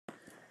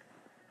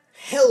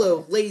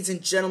Hello, ladies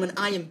and gentlemen,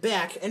 I am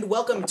back, and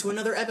welcome to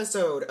another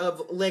episode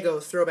of Lego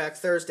Throwback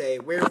Thursday,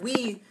 where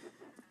we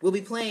will be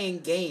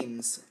playing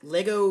games,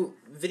 Lego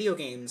video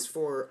games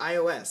for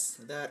iOS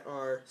that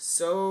are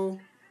so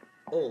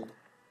old.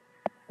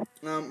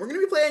 We're going to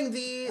be playing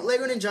the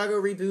Lego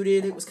Ninjago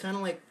rebooted. It was kind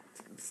of like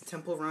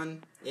Temple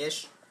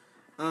Run-ish.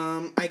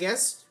 I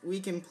guess we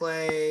can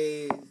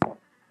play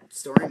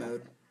story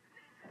mode.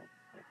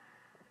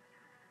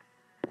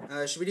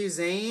 Should we do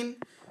Zane,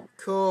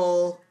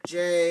 Cole,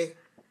 Jay,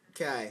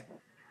 Kai?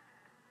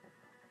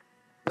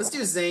 Let's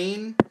do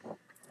Zane,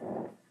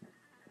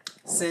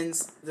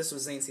 since this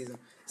was Zane season.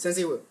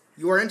 Sensei Wu,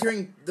 you are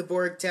entering the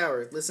Borg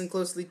Tower. Listen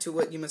closely to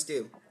what you must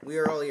do. We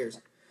are all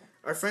ears.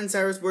 Our friend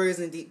Cyrus Borg is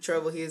in deep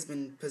trouble. He has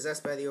been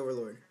possessed by the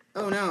Overlord.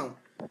 Oh no.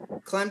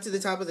 Climb to the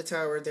top of the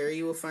tower. There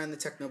you will find the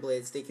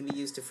Technoblades. They can be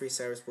used to free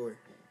Cyrus Borg.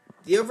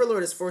 The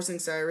Overlord is forcing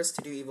Cyrus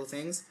to do evil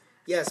things.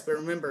 Yes, but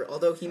remember,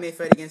 although he may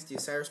fight against you,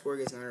 Cyrus Borg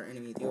is not our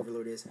enemy. The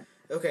Overlord is.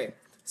 Okay,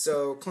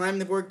 so climb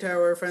the Borg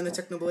Tower, find the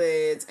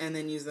Technoblades, and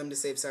then use them to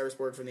save Cyrus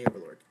Borg from the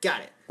Overlord.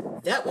 Got it.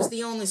 That was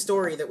the only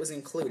story that was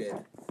included.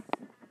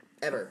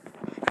 Ever.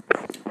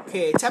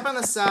 Okay, tap on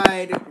the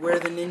side where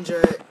the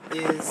ninja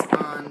is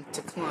on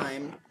to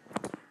climb.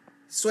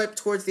 Swipe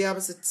towards the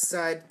opposite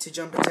side to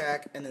jump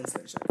attack, and then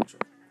slingshot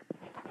control.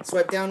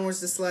 Swipe downwards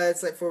to slide,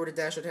 swipe forward to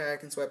dash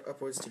attack, and swipe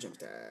upwards to jump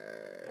attack.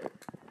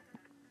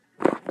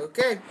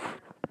 Okay.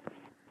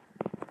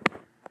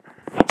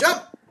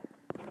 Jump!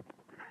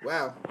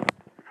 Wow.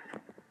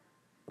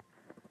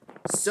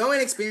 So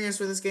inexperienced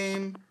with this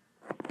game.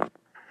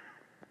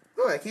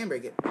 Oh, I can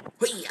break it.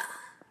 Hoo-yah!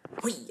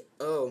 Hoo-yah!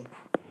 Oh.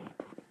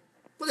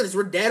 Look at this,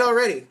 we're dead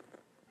already.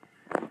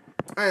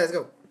 Alright, let's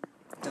go.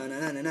 Diamond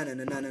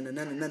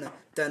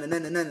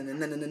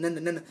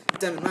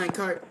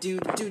minecart.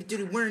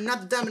 Dude. We're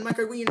not the diamond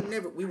minecart. We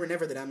were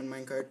never the diamond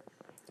minecart.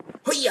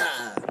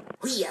 Hoo-yah!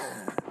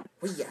 Hoo-yah!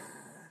 Hoo-yah!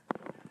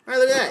 Alright,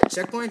 look at that.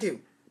 Checkpoint 2.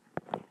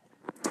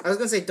 I was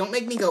gonna say, don't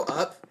make me go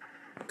up.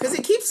 Because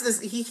he keeps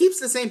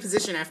the same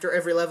position after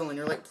every level, and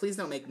you're like, please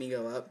don't make me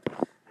go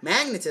up.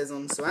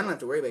 Magnetism, so I don't have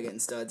to worry about getting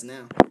studs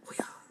now.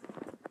 Hoo-yah!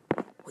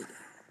 Hoo-yah!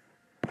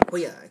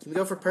 Hoo-yah! Can we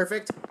go for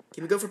perfect?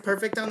 Can we go for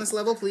perfect on this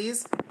level,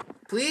 please?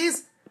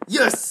 Please?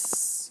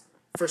 Yes!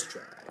 First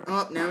try.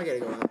 Oh, now we gotta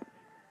go up.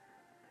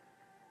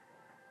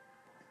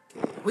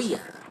 Okay, hoo-yah!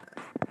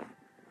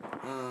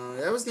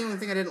 That was the only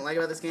thing I didn't like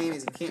about this game,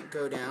 is you can't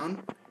go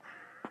down.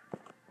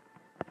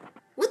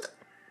 What the?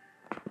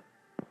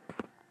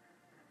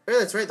 Oh,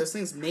 that's right, those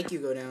things make you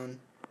go down.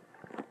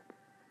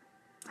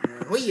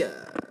 Hoo-yah!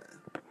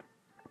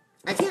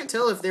 I can't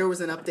tell if there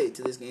was an update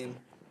to this game,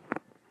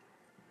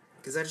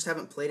 because I just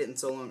haven't played it in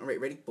so long.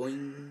 Alright, ready?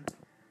 Boing.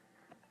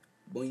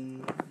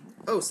 Boing.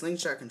 Oh,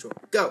 slingshot control.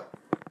 Go!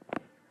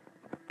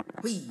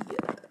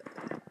 Hoo-yah!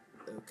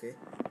 Okay.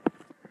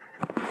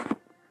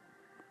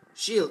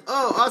 Shield.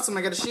 Oh, awesome,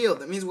 I got a shield.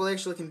 That means we'll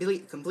actually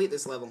complete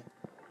this level.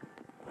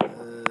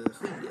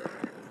 Hoo-yah.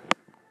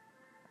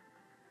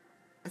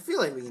 I feel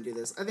like we can do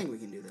this. I think we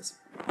can do this.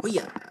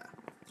 Hoo-yah.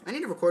 I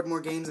need to record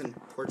more games in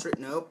portrait.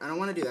 Nope, I don't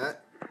want to do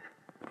that.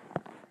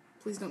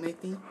 Please don't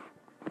make me.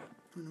 Oh,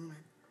 no.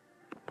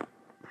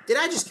 Did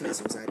I just commit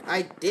suicide?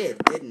 I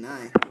did, didn't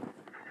I?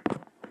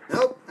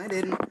 Nope, I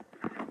didn't.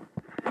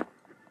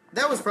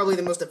 That was probably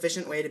the most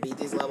efficient way to beat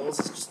these levels,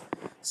 is just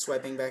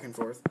swiping back and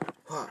forth.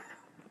 Huh.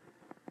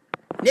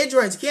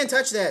 Nidroids, you can't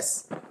touch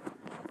this!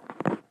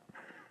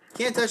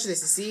 Can't touch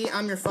this, you see?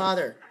 I'm your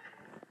father.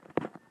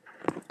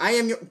 I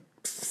am your...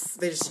 Pfft,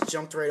 they just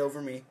jumped right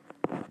over me.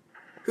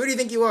 Who do you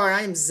think you are?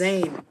 I am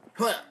Zane.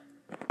 Huh.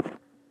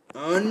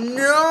 Oh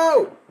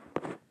no!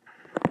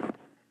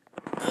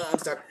 I'm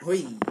stuck.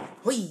 Hoi.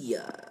 Hoi.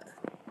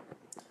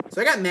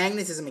 So I got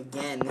magnetism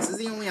again. This is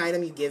the only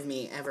item you give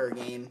me ever,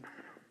 game.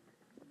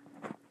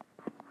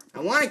 I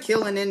want to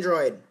kill an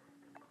android.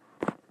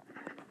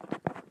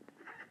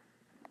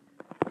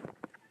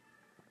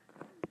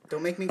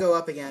 Don't make me go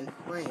up again.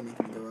 Why are you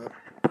making me go up?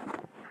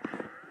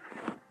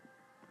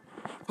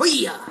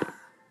 Hoo-yah!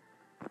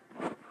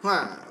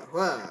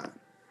 Wah.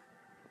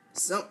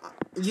 So,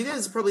 you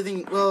guys are probably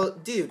thinking, well,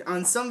 dude,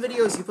 on some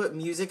videos you put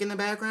music in the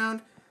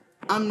background.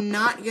 I'm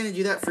not going to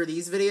do that for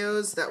these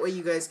videos. That way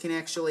you guys can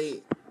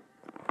actually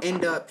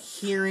end up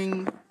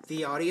hearing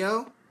the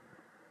audio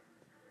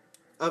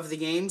of the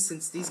game,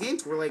 since these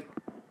games were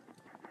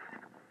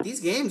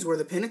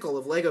the pinnacle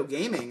of Lego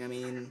gaming. I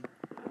mean,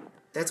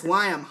 that's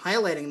why I'm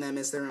highlighting them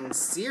as their own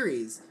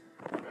series,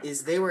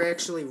 is they were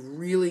actually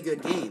really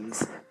good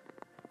games.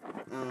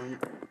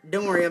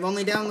 Don't worry, I've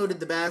only downloaded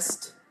the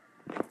best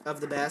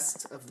of the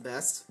best of the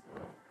best.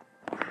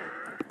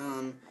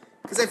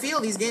 Because I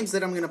feel these games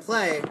that I'm going to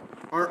play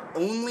are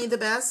only the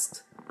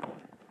best.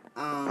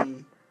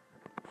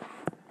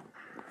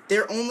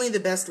 They're only the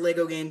best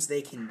Lego games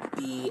they can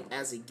be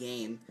as a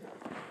game.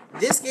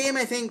 This game,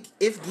 I think,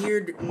 if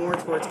geared more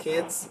towards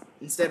kids,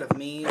 instead of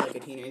me, like a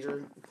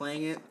teenager,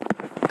 playing it,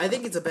 I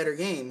think it's a better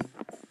game.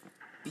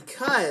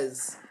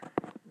 Because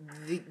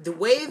the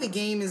way the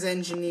game is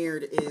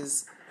engineered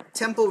is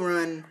Temple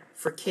Run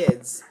for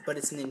kids, but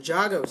it's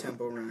Ninjago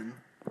Temple Run,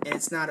 and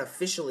it's not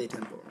officially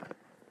Temple Run.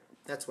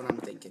 That's what I'm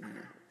thinking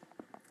here.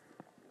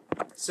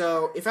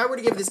 So, if I were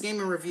to give this game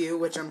a review,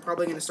 which I'm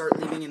probably going to start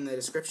leaving in the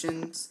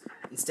descriptions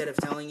instead of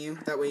telling you,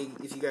 that way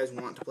if you guys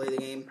want to play the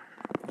game,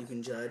 you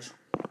can judge.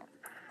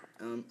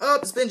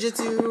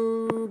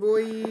 Spinjitzu,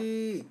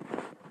 boy!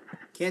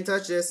 Can't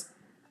touch this.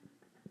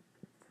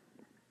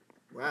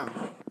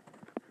 Wow.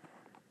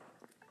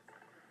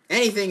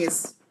 Anything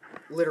is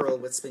literal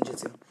with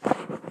Spinjitzu.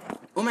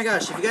 Oh my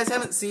gosh, if you guys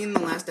haven't seen the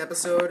last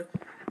episode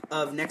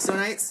of Nexo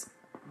Knights,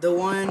 the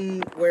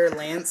one where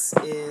Lance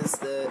is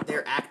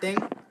they're acting,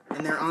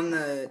 and they're on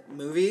the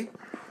movie,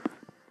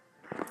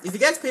 if you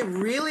guys pay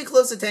really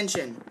close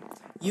attention,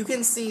 you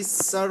can see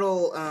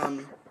subtle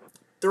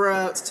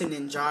throwouts to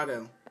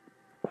Ninjago.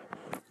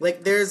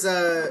 Like, there's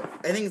I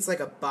think it's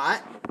like a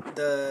bot,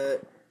 the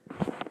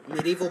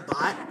medieval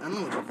bot, I don't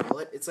know what you call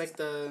it, it's like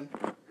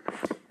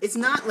it's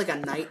not like a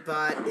knight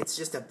bot, it's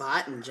just a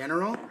bot in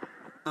general,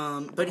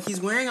 but he's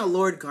wearing a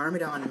Lord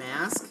Garmadon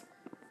mask,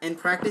 and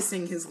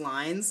practicing his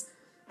lines,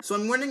 so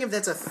I'm wondering if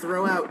that's a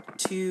throwout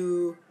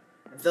to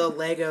the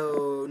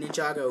Lego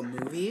Ninjago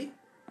movie.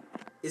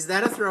 Is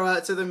that a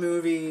throwout to the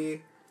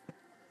movie?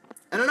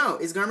 I don't know,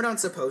 is Garmadon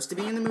supposed to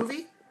be in the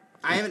movie?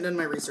 I haven't done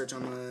my research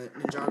on the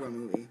Ninjago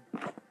movie.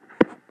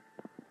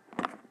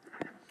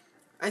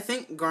 I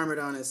think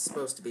Garmadon is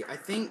supposed to be. I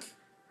think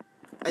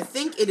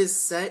it is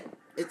set.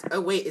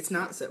 Oh wait, it's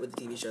not set with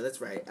the TV show.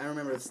 That's right. I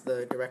remember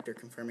the director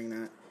confirming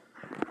that.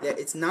 Yeah,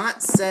 it's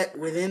not set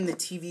within the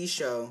TV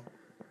show,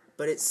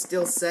 but it's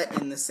still set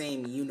in the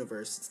same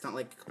universe. It's not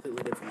like a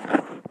completely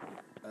different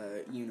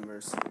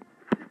universe.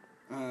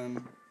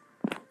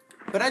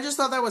 But I just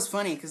thought that was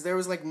funny because there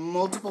was like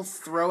multiple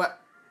throwouts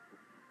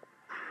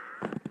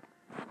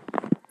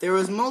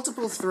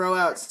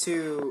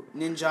to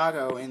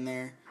Ninjago in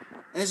there.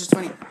 And it's just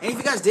funny. And if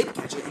you guys did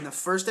catch it, in the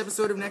first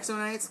episode of Nexo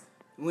Knights,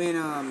 when,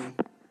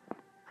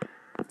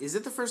 is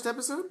it the first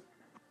episode?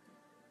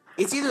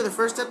 It's either the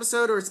first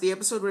episode or it's the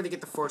episode where they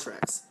get the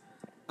Fortrex.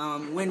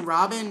 When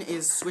Robin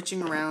is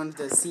switching around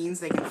the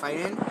scenes they can fight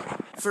in,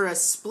 for a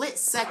split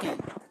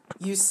second,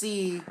 you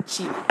see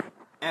Chima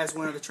as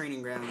one of the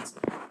training grounds.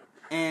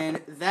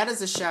 And that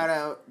is a shout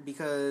out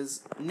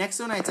because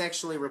Nexo Knights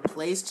actually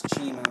replaced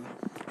Chima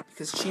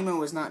because Chima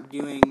was not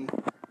doing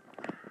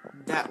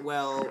that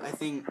well, I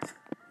think,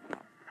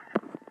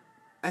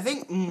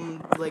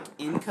 like,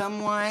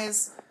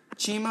 income-wise,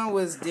 Chima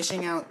was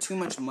dishing out too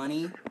much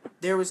money.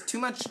 There was too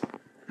much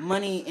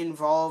money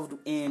involved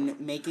in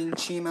making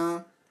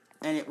Chima,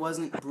 and it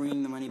wasn't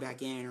bringing the money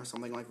back in or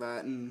something like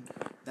that, and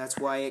that's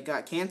why it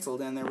got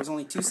canceled, and there was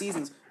only 2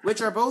 seasons,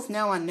 which are both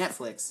now on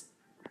Netflix.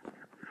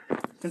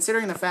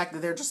 Considering the fact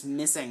that they're just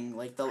missing,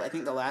 like, I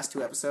think the last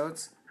 2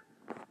 episodes,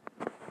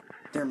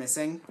 they're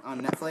missing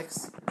on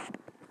Netflix.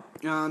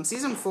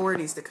 Season 4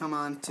 needs to come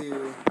on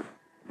to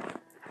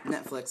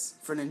Netflix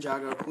for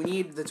Ninjago. We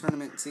need the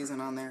tournament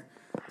season on there.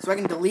 So I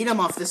can delete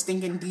them off the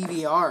stinking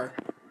DVR.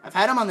 I've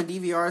had them on the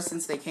DVR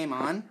since they came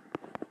on.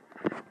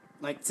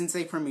 Like, since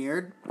they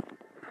premiered.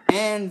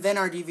 And then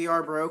our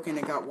DVR broke and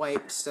it got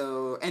wiped,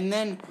 so... And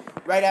then,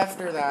 right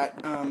after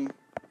that,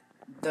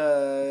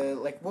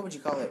 what would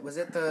you call it? Was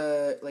it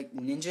the,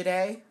 Ninja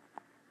Day?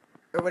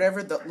 Or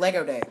whatever? The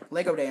Lego Day.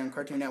 Lego Day on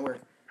Cartoon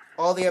Network.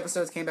 All the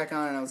episodes came back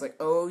on, and I was like,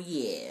 oh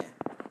yeah.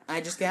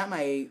 I just got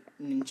my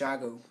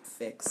Ninjago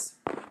fix.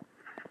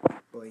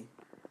 Boy.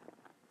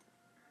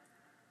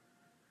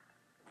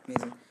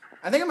 Amazing.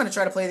 I think I'm going to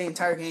try to play the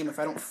entire game if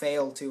I don't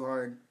fail too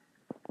hard.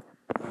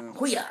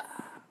 Hoo-yah!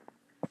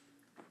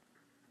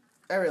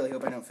 I really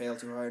hope I don't fail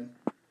too hard.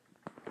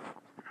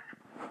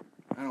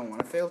 I don't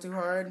want to fail too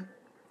hard.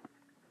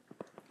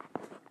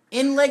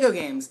 In Lego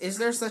games, is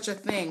there such a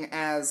thing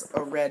as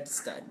a red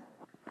stud?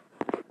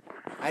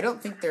 I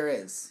don't think there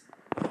is.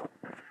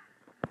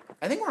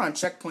 I think we're on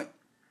checkpoint...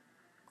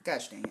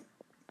 Gosh dang it.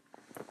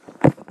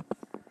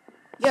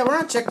 Yeah, we're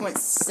on checkpoint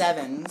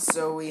 7,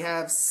 so we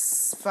have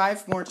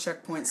 5 more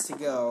checkpoints to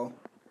go.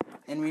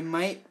 And we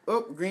might...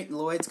 Oh, Green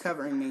Lloyd's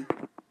covering me.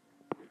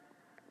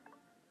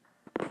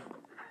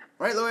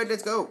 Right, Lloyd,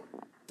 let's go.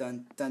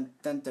 Dun, dun,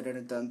 dun, dun,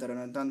 dun, dun,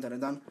 dun, dun, dun,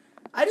 dun.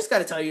 I just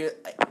gotta tell you,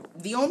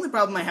 the only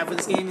problem I have with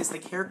this game is the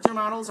character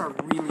models are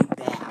really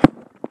bad.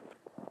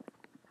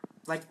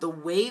 Like, the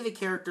way the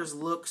characters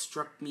look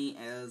struck me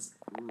as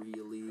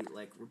really,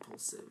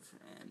 repulsive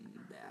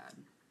and bad.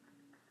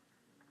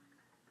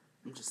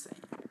 I'm just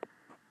saying.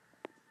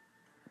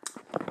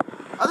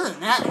 Other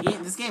than that,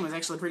 this game was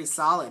actually pretty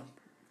solid.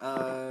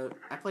 I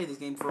played this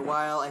game for a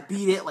while. I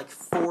beat it,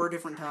 4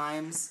 different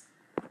times.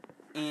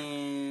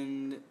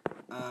 And,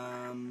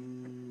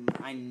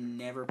 I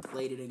never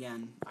played it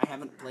again. I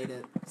haven't played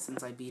it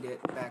since I beat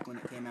it back when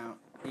it came out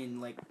in,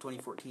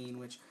 2014,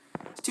 which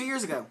is 2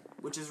 years ago,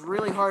 which is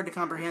really hard to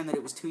comprehend that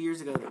it was 2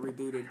 years ago that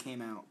Rebooted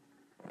came out.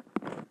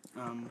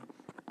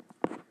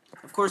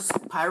 Of course,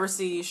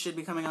 piracy should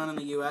be coming on in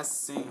the US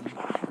soon.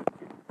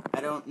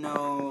 I don't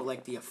know,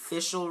 the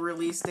official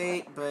release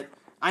date, but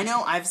I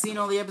know I've seen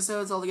all the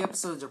episodes. All the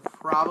episodes are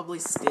probably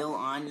still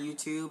on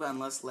YouTube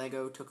unless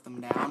Lego took them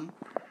down.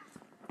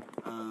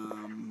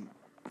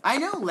 I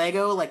know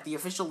Lego, like the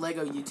official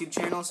Lego YouTube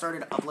channel,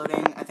 started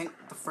uploading, I think,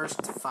 the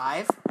first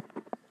 5.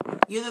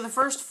 Either the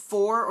first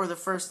 4 or the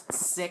first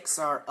 6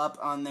 are up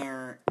on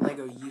their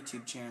Lego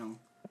YouTube channel.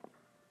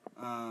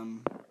 I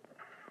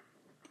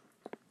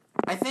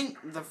think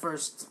the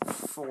first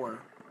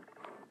 4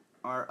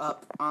 are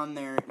up on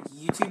their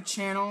YouTube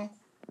channel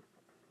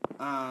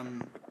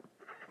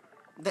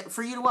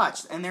for you to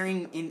watch, and they're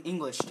in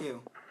English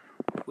too,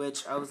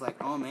 which I was like,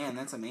 oh man,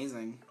 that's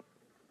amazing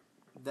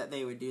that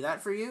they would do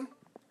that for you.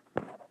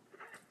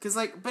 Because,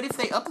 like, but if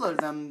they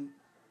upload them,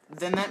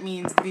 then that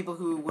means the people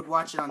who would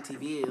watch it on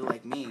TV,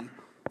 like me,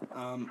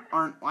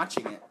 aren't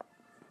watching it.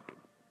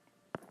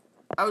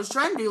 I was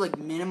trying to do, like,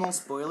 minimal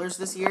spoilers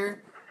this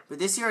year, but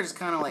this year I just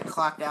kind of, like,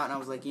 clocked out, and I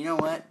was like, you know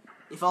what?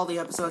 If all the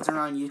episodes are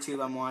on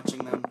YouTube, I'm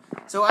watching them.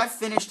 So I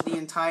finished the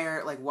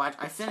entire,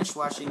 I finished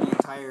watching the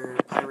entire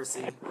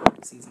Piracy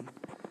season.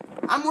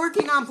 I'm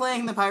working on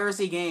playing the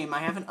Piracy game. I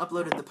haven't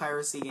uploaded the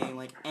Piracy game,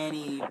 like,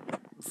 any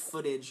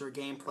footage or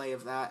gameplay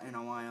of that in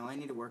a while. I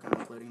need to work on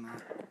uploading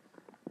that.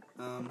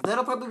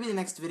 That'll probably be the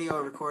next video I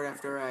record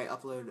after I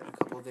upload a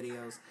couple of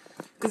videos.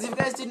 Because if you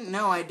guys didn't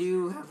know, I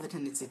do have the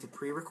tendency to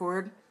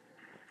pre-record.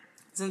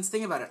 Since,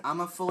 think about it, I'm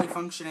a fully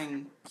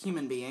functioning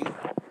human being.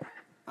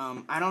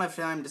 I don't have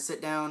time to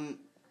sit down...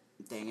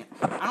 Dang it.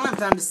 I don't have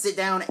time to sit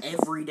down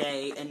every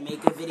day and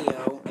make a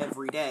video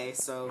every day,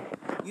 so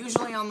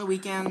usually on the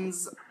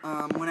weekends,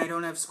 when I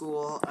don't have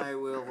school, I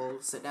will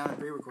sit down and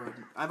pre-record.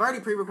 I've already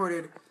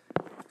pre-recorded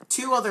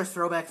 2 other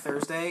Throwback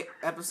Thursday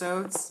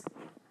episodes,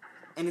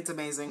 and it's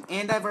amazing.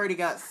 And I've already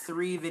got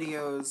 3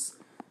 videos.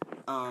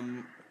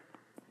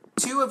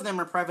 2 of them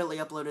are privately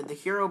uploaded. The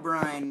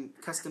Herobrine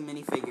custom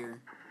minifigure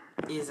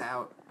is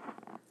out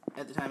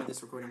at the time of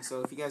this recording,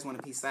 so if you guys want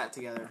to piece that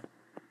together,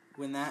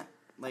 when that,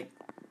 like...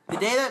 The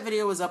day that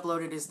video was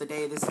uploaded is the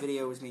day this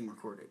video was being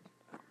recorded.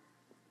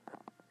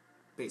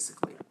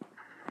 Basically.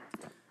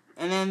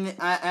 And then,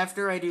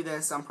 after I do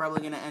this, I'm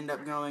probably going to end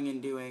up going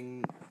and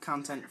doing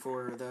content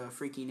for the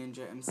Freaky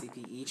Ninja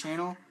MCPE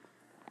channel.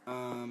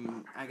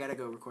 I gotta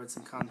go record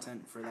some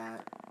content for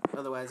that.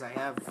 Otherwise, I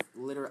have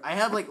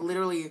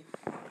literally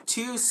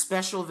 2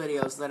 special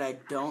videos that I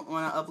don't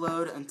want to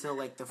upload until,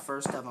 like, the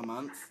first of a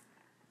month.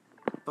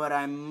 But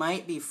I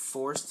might be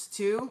forced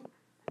to.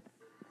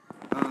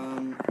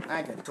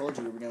 I could have told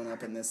you we were going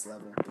up in this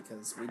level,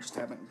 because we just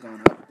haven't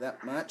gone up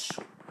that much.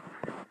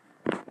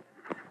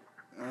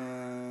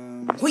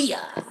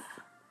 Hoo-yah!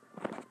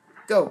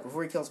 Go,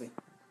 before he kills me.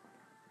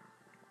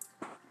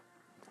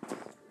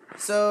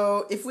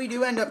 So, if we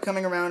do end up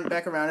coming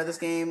back around to this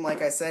game,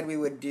 like I said we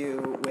would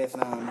do with,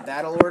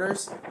 Battle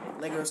Orders,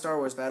 Lego Star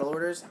Wars Battle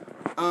Orders,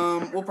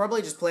 we'll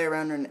probably just play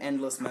around in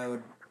endless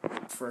mode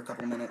for a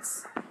couple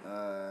minutes.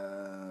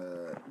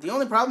 The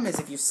only problem is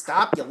if you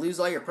stop, you'll lose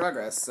all your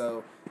progress,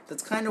 so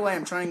that's kind of why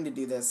I'm trying to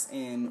do this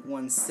in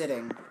one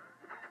sitting,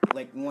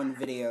 like one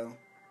video,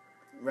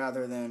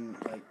 rather than,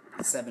 like,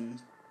 7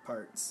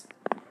 parts.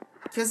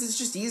 Because it's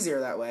just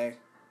easier that way.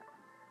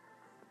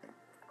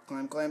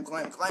 Climb, climb,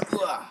 climb, climb,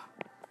 ugh.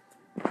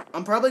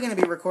 I'm probably going to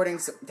be recording,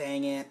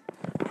 dang it.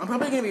 I'm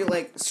probably going to be,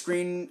 like,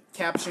 screen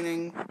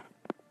captioning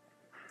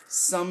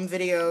some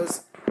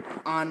videos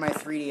on my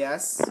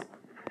 3DS.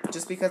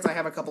 Just because I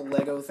have a couple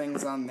Lego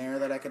things on there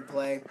that I could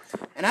play.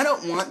 And I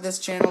don't want this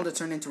channel to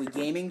turn into a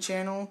gaming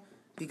channel,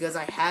 because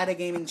I had a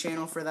gaming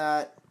channel for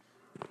that,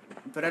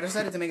 but I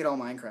decided to make it all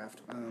Minecraft.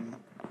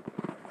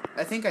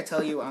 I think I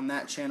tell you on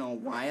that channel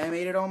why I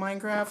made it all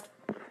Minecraft.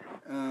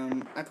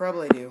 I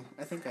probably do.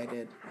 I think I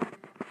did.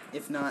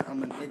 If not,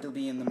 it'll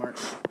be in the March.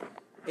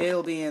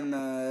 It'll be in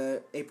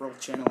the April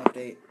channel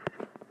update.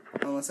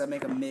 Unless I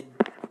make a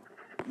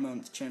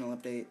mid-month channel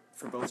update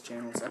for both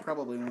channels. I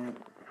probably won't.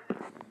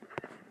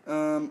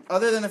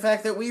 Other than the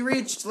fact that we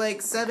reached,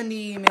 like,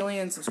 70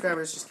 million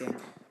subscribers, just kidding.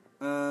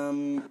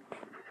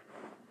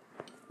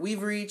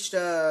 We've reached,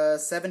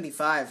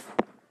 75.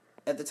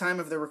 At the time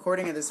of the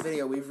recording of this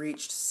video, we've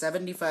reached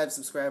 75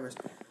 subscribers.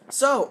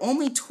 So,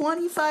 only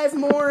 25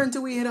 more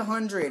until we hit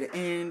 100.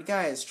 And,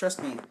 guys,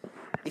 trust me,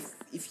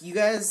 if you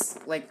guys,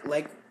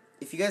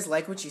 if you guys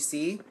like what you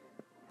see,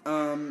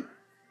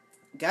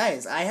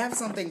 guys, I have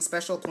something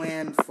special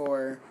planned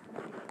for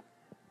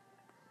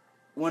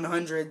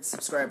 100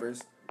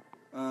 subscribers.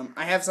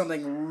 I have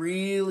something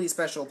really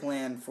special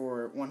planned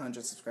for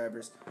 100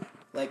 subscribers.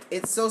 Like,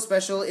 it's so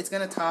special, it's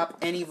gonna top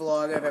any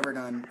vlog I've ever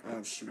done.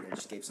 Oh, shoot, I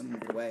just gave some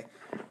of it away.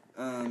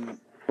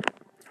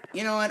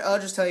 You know what, I'll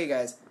just tell you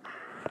guys.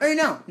 Oh,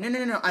 no,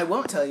 I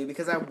won't tell you,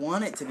 because I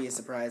want it to be a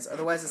surprise.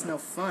 Otherwise, it's no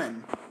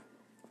fun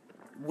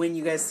when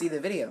you guys see the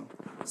video.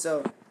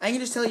 So, I can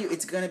just tell you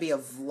it's gonna be a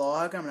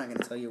vlog. I'm not gonna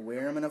tell you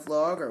where I'm gonna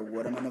vlog, or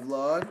what I'm gonna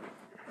vlog.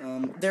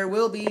 There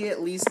will be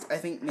at least, I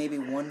think, maybe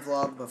 1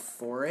 vlog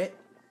before it.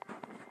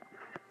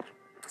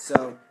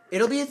 So,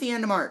 it'll be at the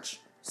end of March.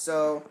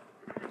 So,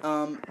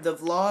 the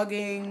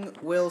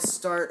vlogging will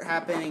start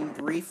happening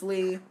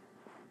briefly,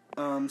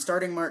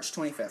 starting March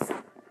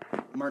 25th.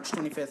 March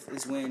 25th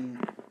is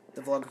when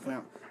the vlog will come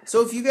out.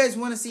 So if you guys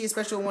want to see a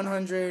special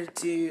 100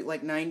 to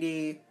like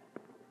 90,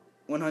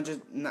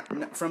 100,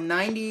 from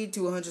 90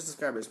 to 100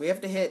 subscribers, we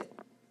have to hit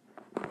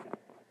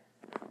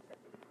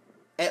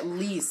at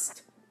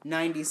least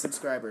 90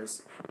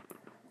 subscribers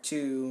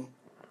to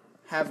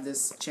have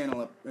this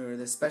channel up, or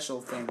this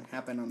special thing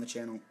happen on the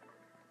channel.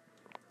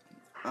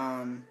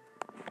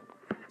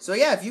 So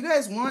yeah, if you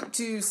guys want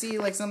to see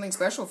like something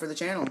special for the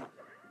channel,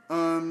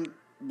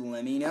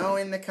 let me know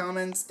in the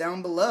comments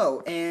down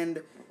below.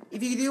 And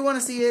if you do want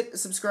to see it,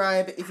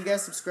 subscribe. If you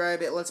guys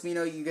subscribe, it lets me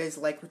know you guys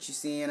like what you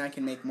see, and I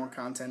can make more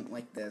content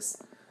like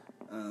this.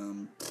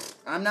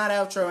 I'm not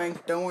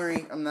outroing. Don't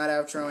worry, I'm not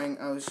outroing.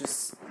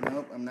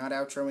 Nope, I'm not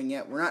outroing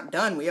yet. We're not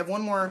done. We have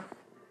one more.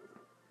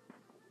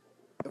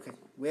 Okay,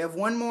 we have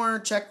one more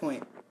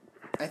checkpoint,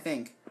 I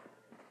think.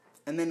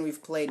 And then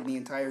we've played the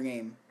entire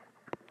game.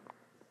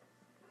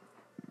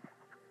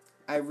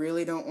 I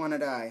really don't want to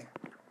die.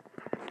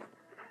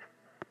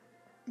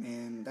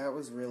 Man, that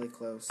was really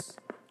close.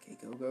 Okay,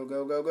 go, go,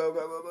 go, go, go,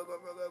 go, go, go, go,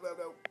 go, go,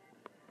 go.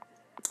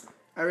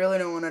 I really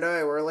don't want to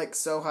die. We're like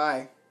so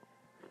high.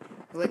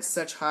 We're like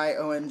such high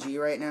OMG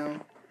right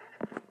now.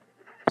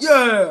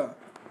 Yeah!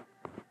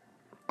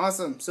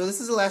 Awesome. So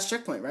this is the last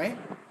checkpoint, right?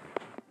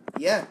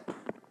 Yeah.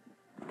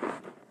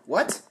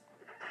 What?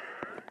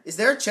 Is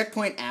there a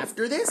checkpoint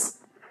after this?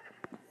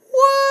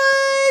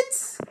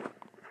 What?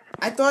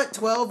 I thought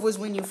 12 was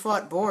when you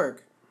fought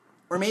Borg.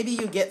 Or maybe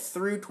you get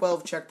through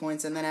 12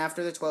 checkpoints, and then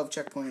after the 12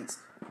 checkpoints,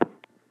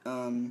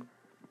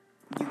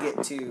 you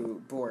get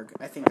to Borg.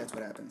 I think that's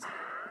what happens.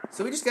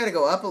 So we just gotta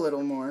go up a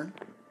little more.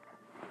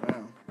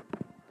 Wow.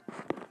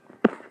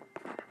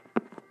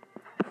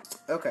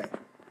 Okay.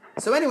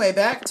 So anyway,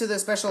 back to the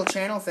special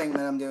channel thing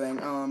that I'm doing.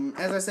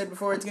 As I said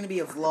before, it's gonna be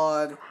a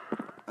vlog.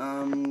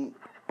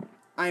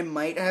 I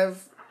might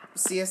have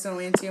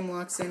CSO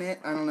anti-unlocks in it.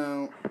 I don't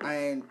know.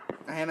 I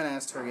haven't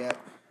asked her yet.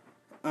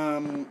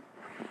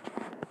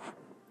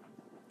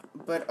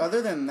 But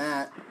other than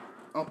that,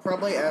 I'll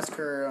probably ask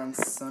her on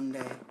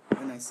Sunday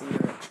when I see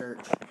her at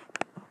church.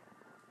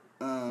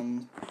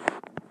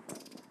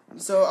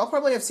 So I'll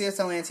probably have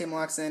CSL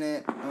anti-unlocks in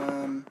it.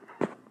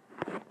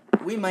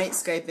 We might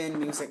Skype in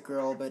Music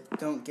Girl, but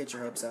don't get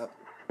your hopes up.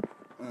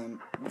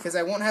 Because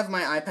I won't have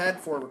my iPad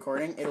for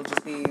recording. It'll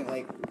just be,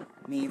 like,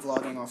 me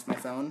vlogging off my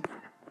phone.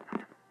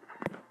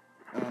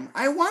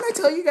 I want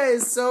to tell you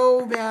guys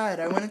so bad.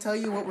 I want to tell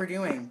you what we're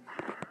doing.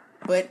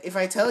 But if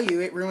I tell you,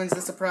 it ruins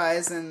the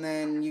surprise, and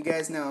then you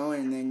guys know,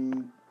 and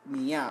then,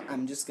 yeah,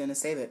 I'm just going to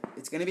save it.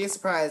 It's going to be a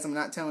surprise. I'm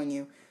not telling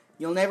you.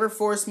 You'll never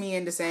force me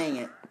into saying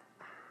it.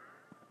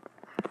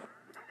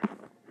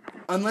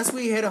 Unless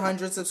we hit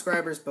 100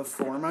 subscribers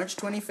before March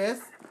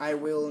 25th, I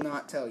will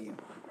not tell you.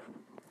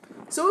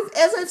 So,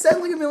 as I've said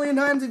like a million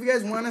times, if you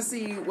guys want to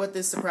see what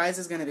this surprise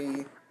is going to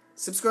be,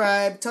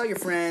 subscribe, tell your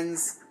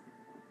friends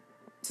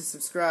to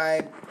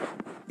subscribe,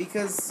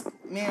 because,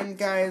 man,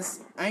 guys,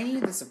 I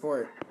need the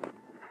support.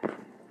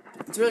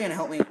 It's really going to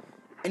help me.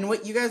 And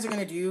what you guys are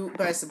going to do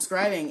by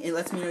subscribing, it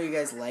lets me know you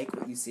guys like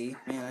what you see.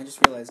 Man, I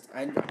just realized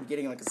I'm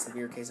getting like a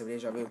severe case of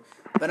deja vu.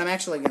 But I'm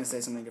actually going to say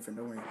something different,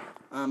 don't worry.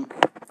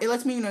 It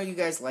lets me know you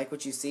guys like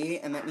what you see,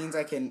 and that means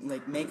I can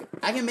like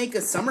make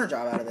a summer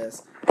job out of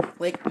this.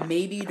 Like,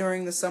 maybe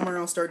during the summer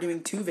I'll start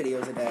doing 2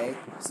 videos a day,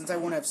 since I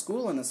won't have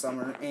school in the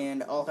summer,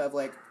 and I'll have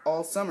like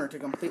all summer to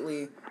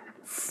completely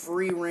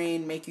free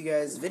reign make you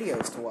guys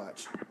videos to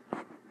watch.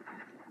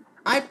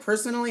 I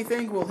personally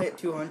think we'll hit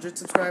 200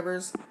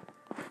 subscribers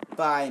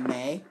by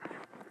May,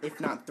 if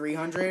not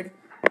 300,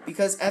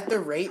 because at the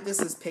rate this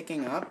is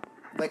picking up,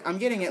 like, I'm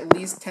getting at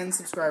least 10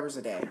 subscribers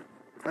a day.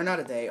 Or not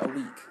a day, a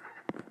week.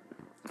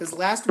 Because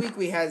last week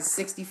we had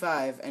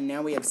 65, and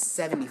now we have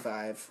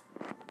 75.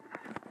 Oh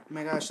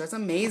my gosh, that's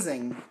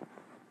amazing.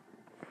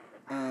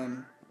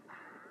 And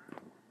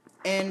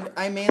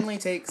I mainly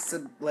take,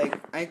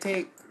 I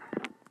take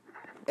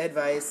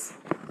advice,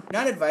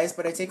 not advice,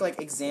 but I take,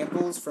 like,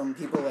 examples from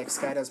people like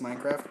Sky Does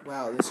Minecraft.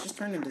 Wow, this just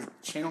turned into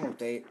channel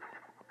update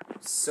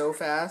so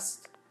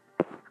fast.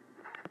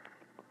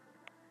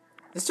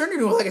 This turned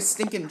into, like, a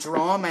stinking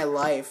draw my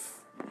life.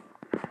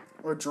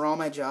 Or draw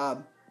my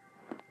job.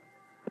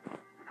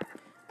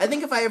 I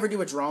think if I ever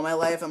do a draw my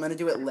life, I'm going to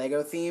do it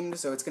Lego themed,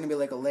 so it's going to be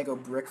like a Lego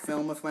brick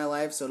film of my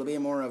life, so it'll be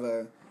more of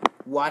a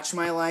watch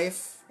my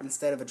life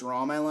instead of a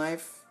draw my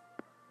life.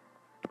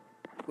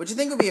 Which I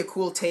think would be a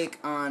cool take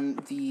on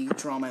the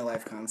draw my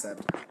life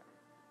concept.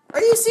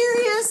 Are you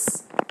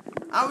serious?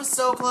 I was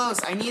so close.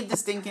 I need the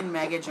stinking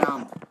mega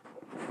jump.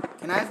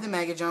 Can I have the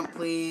mega jump,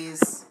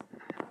 please?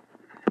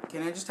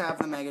 Can I just have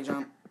the mega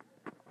jump?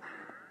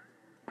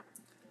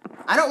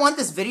 I don't want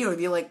this video to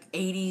be like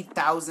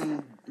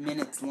 80,000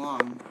 minutes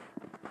long.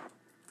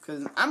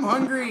 Because I'm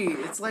hungry.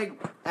 It's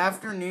like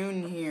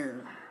afternoon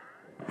here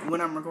when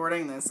I'm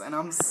recording this. And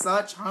I'm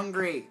such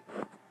hungry.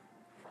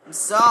 I'm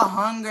so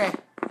hungry.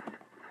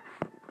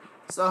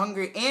 So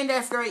hungry. And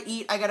after I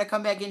eat, I gotta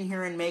come back in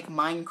here and make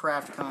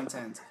Minecraft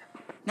content.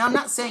 Now, I'm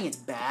not saying it's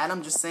bad.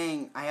 I'm just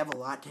saying I have a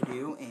lot to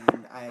do.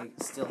 And I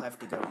still have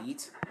to go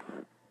eat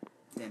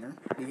dinner.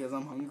 Because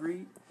I'm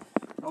hungry.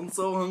 I'm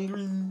so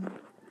hungry.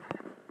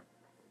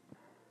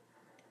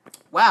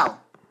 Wow.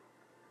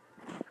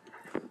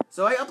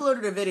 So I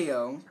uploaded a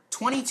video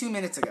 22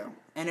 minutes ago,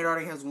 and it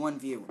already has 1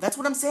 view. That's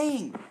what I'm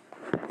saying.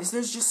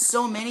 There's just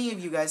so many of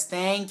you guys.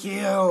 Thank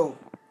you.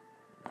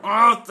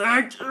 Oh,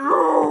 thank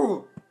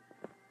you.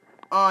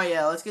 Oh,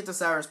 yeah, let's get to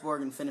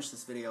Cyrusborg and finish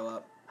this video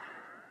up.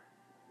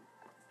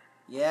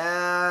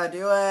 Yeah,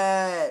 do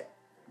it.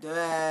 Do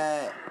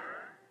it.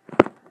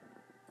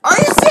 Are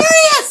you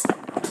serious?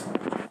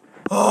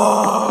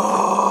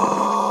 Oh,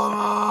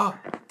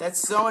 that's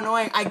so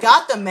annoying. I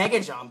got the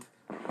mega jump,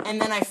 and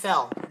then I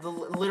fell.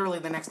 Literally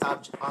the next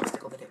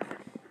obstacle that hit me.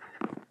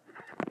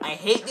 I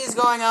hate these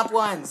going up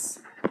ones.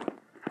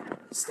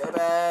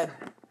 Stupid.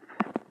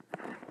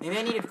 Maybe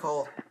I needed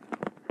coal.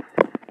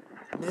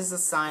 This is a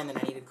sign that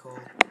I needed coal.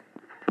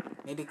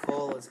 Maybe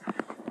coal is...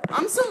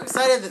 I'm so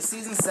excited that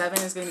Season 7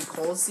 is going to be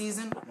Coal's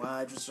season. Wow,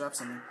 I just dropped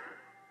something.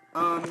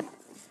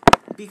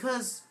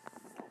 Because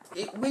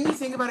when you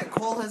think about it,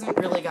 Cole hasn't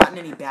really gotten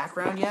any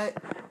background yet.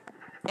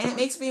 And it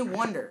makes me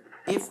wonder,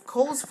 if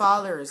Cole's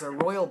father is a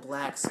royal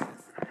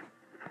blacksmith,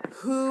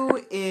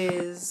 who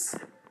is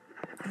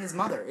his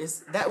mother?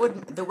 That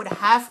would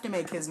have to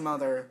make his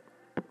mother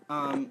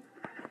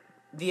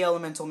the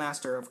elemental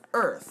master of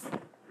Earth.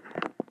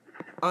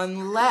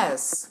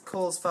 Unless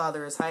Cole's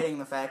father is hiding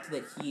the fact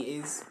that he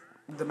is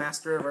the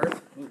master of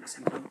Earth. Ooh,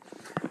 excuse me.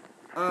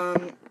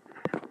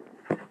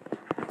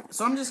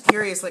 So I'm just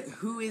curious, like,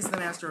 who is the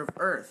master of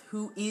Earth?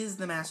 Who is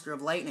the master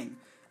of Lightning?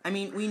 I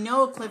mean, we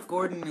know Cliff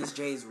Gordon is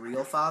Jay's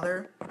real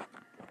father.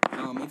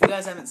 If you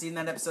guys haven't seen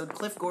that episode,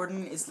 Cliff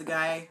Gordon is the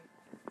guy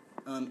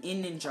in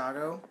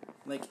Ninjago.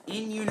 Like,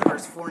 in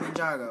Universe for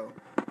Ninjago,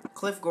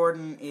 Cliff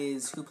Gordon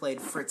is who played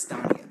Fritz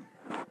Donnigan.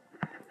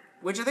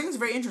 Which I think is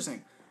very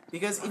interesting.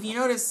 Because if you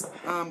notice,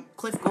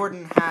 Cliff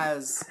Gordon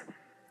has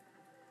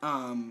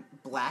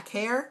black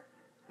hair,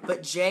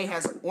 but Jay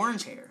has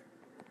orange hair.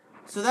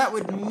 So that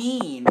would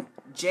mean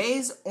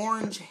Jay's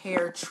orange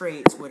hair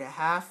traits would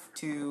have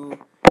to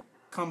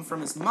come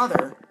from his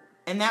mother,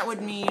 and that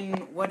would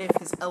mean, what if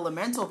his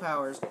elemental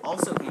powers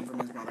also came from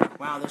his mother?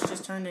 Wow, this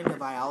just turned into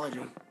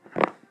biology.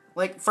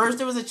 Like, first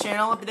it was a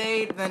channel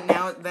update,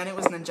 then it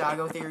was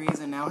Ninjago theories,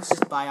 and now it's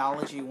just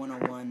biology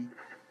 101.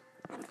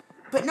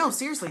 But no,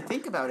 seriously,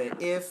 think about it.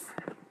 If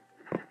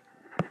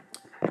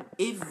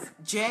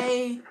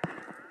Jay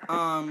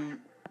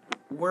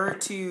were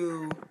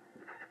to...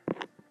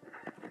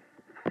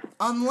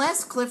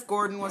 Unless Cliff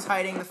Gordon was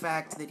hiding the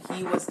fact that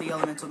he was the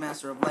elemental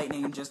master of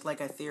lightning, just like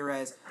I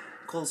theorize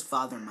Cole's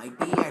father might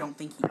be, I don't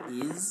think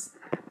he is.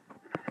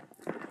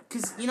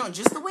 Because, you know,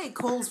 just the way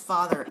Cole's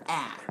father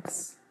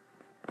acts,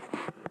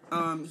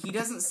 he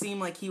doesn't seem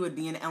like he would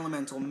be an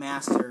elemental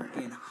master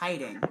in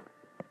hiding.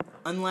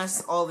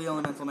 Unless all the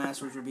elemental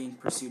masters were being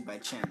pursued by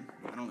Chen.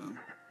 I don't know.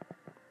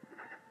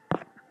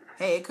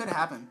 Hey, it could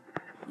happen.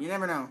 You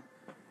never know.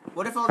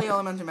 What if all the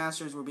elemental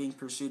masters were being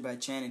pursued by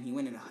Chen and he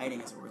went into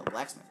hiding as a real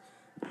blacksmith?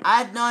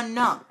 I don't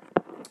know.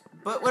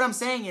 But what I'm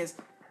saying is,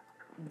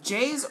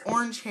 Jay's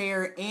orange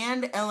hair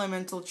and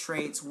elemental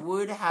traits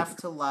would have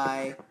to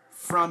lie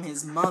from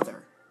his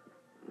mother.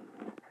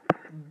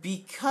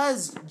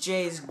 Because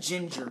Jay's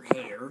ginger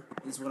hair,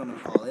 is what I'm going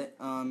to call it,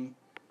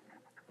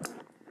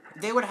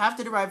 they would have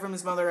to derive from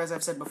his mother, as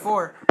I've said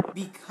before,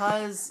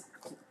 because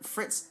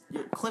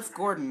Cliff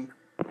Gordon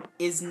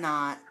is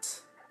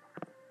not...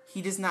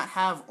 He does not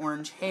have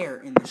orange hair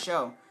in the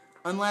show.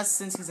 Unless,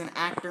 since he's an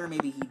actor,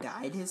 maybe he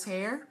dyed his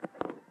hair?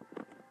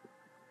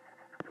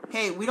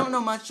 Hey, we don't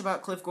know much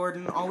about Cliff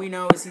Gordon. All we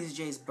know is he's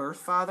Jay's birth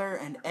father,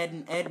 and Ed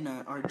and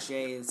Edna are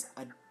Jay's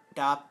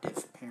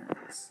adoptive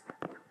parents.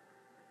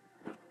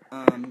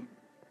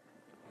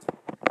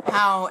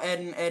 How Ed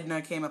and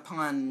Edna came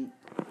upon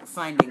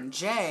finding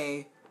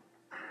Jay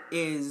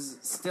is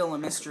still a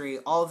mystery.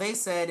 All they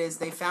said is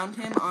they found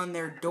him on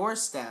their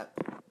doorstep,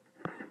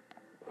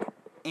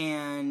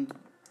 and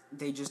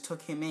they just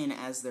took him in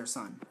as their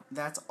son.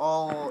 That's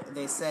all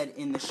they said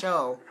in the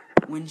show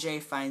when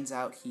Jay finds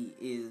out he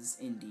is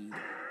indeed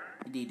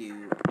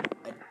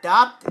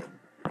adopted.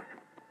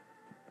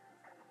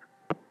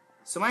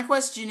 So my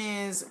question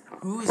is,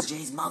 who is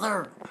Jay's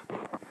mother?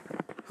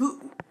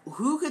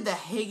 Who could the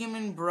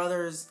Hageman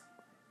brothers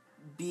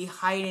be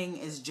hiding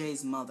as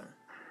Jay's mother?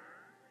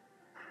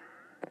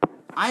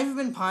 I've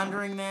been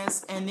pondering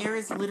this, and there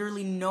is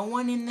literally no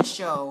one in the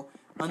show,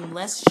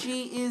 unless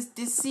she is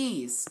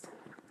deceased,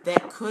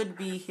 that could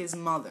be his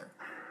mother.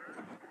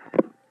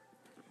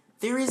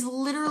 There is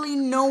literally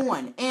no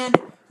one, and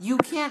you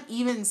can't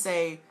even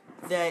say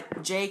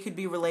that Jay could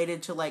be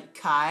related to, like,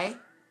 Kai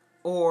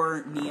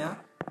or Nia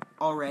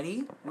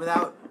already,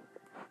 without,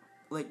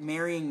 like,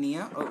 marrying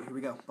Nia. Oh, here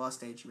we go, boss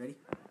stage, you ready?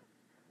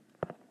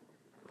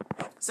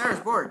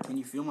 Cyrusborg, can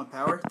you feel my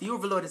power? The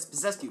Overlord has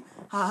possessed you.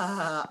 Ha ha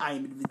ha, I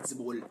am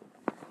invincible.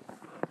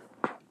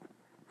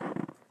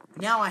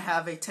 Now I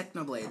have a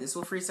Technoblade. This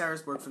will free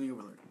Cyrusborg from the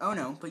Overlord. Oh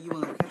no, but you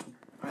will never catch me.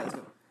 Alright, let's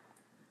go.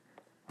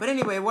 But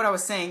anyway, what I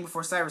was saying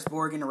before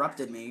Cyrusborg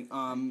interrupted me,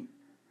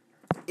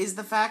 is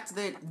the fact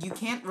that you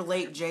can't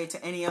relate Jay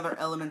to any other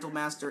elemental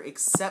master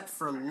except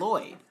for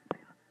Lloyd.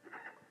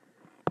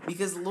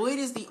 Because Lloyd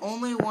is the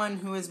only one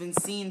who has been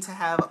seen to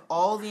have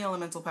all the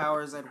elemental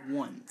powers at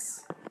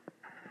once.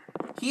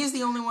 He is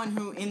the only one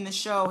who, in the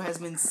show, has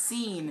been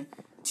seen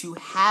to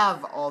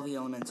have all the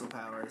elemental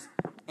powers.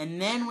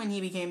 And then when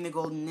he became the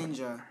Golden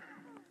Ninja,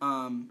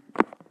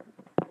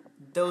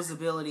 those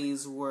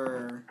abilities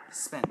were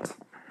spent.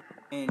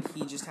 And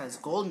he just has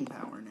golden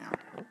power now.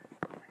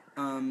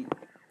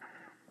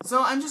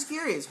 So I'm just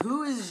curious,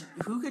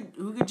 who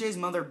could Jay's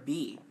mother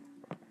be?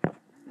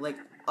 Like,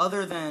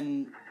 other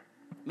than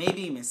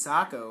maybe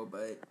Misako,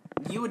 but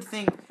you would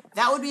think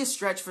that would be a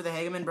stretch for the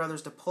Hageman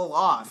brothers to pull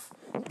off,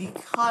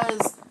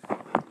 because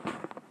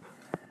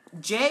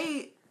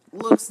Jay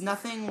looks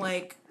nothing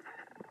like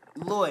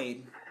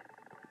Lloyd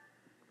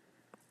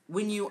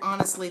when you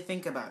honestly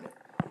think about it.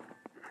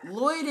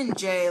 Lloyd and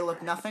Jay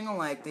look nothing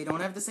alike. They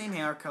don't have the same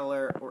hair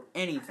color or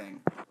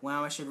anything.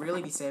 Wow, I should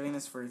really be saving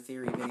this for a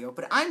theory video,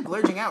 but I'm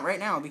blurting out right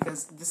now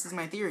because this is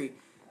my theory.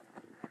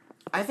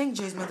 I think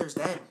Jay's mother's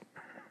dead.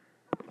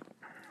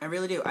 I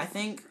really do. I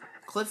think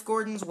Cliff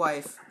Gordon's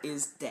wife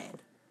is dead.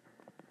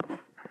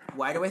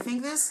 Why do I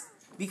think this?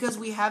 Because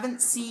we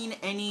haven't seen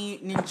any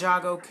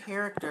Ninjago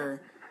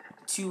character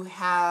to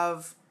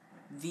have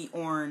the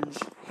orange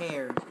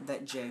hair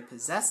that Jay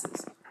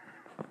possesses.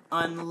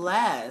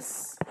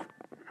 Unless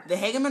the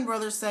Hageman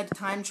brothers said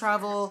time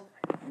travel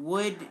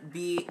would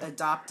be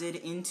adopted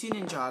into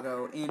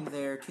Ninjago in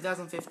their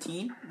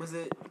 2015, was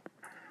it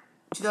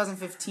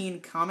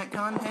 2015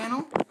 Comic-Con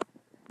panel?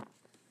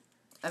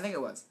 I think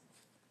it was.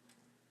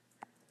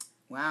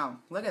 Wow,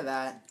 look at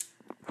that.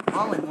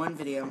 All in one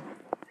video.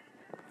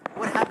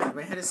 What happened?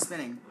 My head is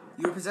spinning.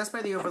 You were possessed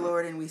by the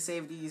Overlord and we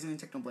saved you using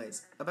the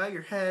Technoblades. About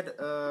your head,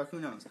 who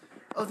knows?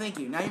 Oh, thank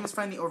you. Now you must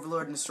find the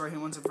Overlord and destroy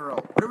him once and for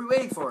all. What are we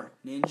waiting for?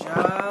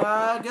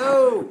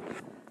 Ninjago!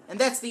 And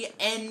that's the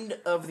end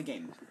of the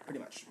game, pretty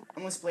much.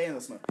 Unless you play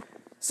endless mode.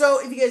 So,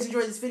 if you guys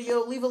enjoyed this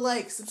video, leave a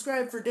like,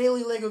 subscribe for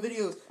daily LEGO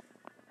videos.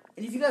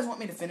 And if you guys want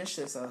me to finish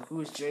this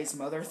who is Jay's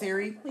mother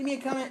theory, leave me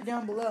a comment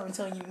down below and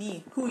telling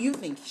me who you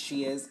think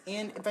she is.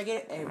 And if I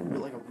get a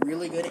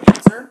really good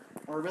answer,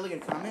 or a really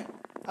good comment,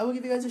 I will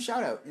give you guys a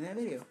shout out in that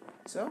video.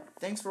 So,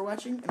 thanks for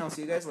watching, and I'll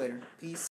see you guys later. Peace.